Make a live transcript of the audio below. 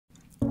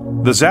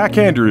The Zach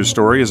Andrews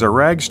story is a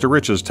rags to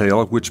riches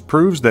tale which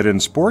proves that in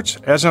sports,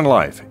 as in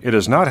life, it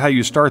is not how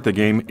you start the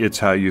game, it's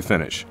how you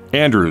finish.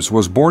 Andrews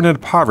was born in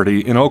poverty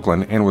in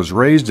Oakland and was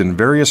raised in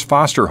various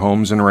foster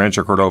homes in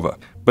Rancho Cordova.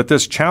 But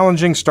this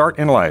challenging start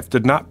in life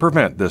did not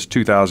prevent this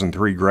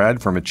 2003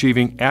 grad from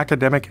achieving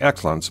academic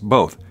excellence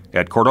both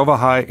at Cordova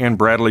High and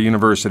Bradley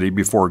University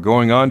before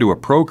going on to a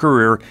pro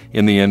career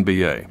in the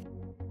NBA.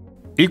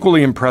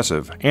 Equally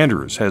impressive,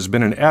 Andrews has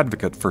been an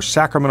advocate for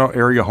Sacramento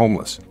area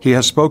homeless. He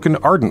has spoken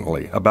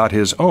ardently about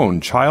his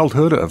own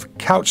childhood of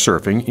couch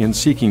surfing in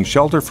seeking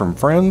shelter from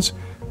friends,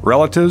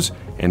 relatives,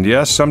 and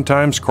yes,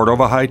 sometimes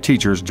Cordova High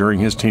teachers during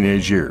his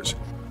teenage years.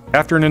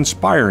 After an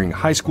inspiring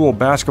high school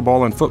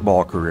basketball and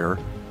football career,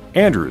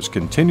 Andrews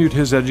continued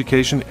his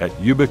education at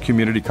Yuba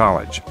Community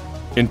College.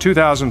 In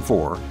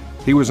 2004,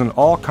 he was an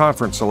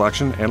all-conference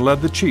selection and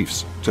led the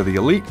Chiefs to the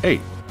Elite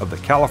Eight of the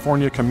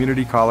California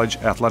Community College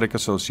Athletic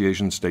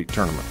Association State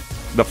Tournament.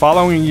 The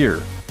following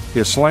year,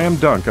 his slam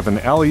dunk of an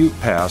alley-oop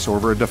pass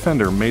over a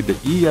defender made the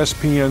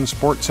ESPN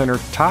SportsCenter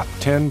Top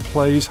 10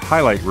 Plays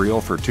highlight reel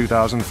for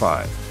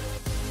 2005.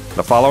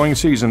 The following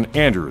season,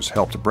 Andrews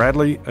helped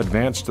Bradley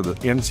advance to the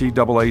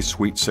NCAA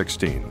Sweet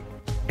 16.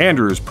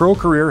 Andrews' pro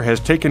career has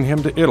taken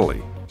him to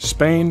Italy,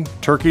 Spain,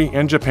 Turkey,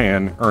 and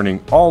Japan,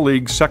 earning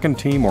All-League Second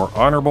Team or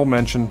Honorable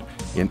Mention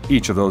in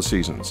each of those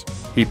seasons.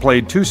 He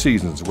played 2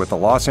 seasons with the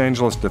Los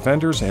Angeles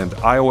Defenders and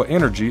Iowa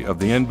Energy of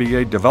the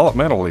NBA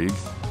Developmental League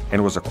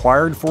and was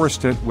acquired for a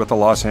stint with the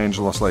Los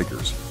Angeles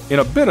Lakers. In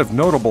a bit of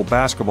notable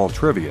basketball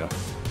trivia,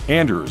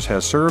 Andrews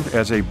has served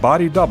as a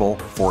body double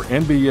for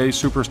NBA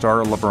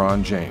superstar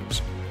LeBron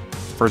James.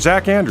 For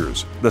Zach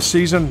Andrews, the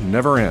season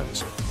never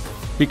ends.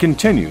 He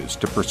continues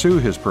to pursue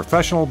his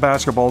professional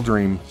basketball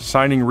dream,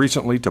 signing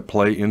recently to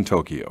play in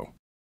Tokyo.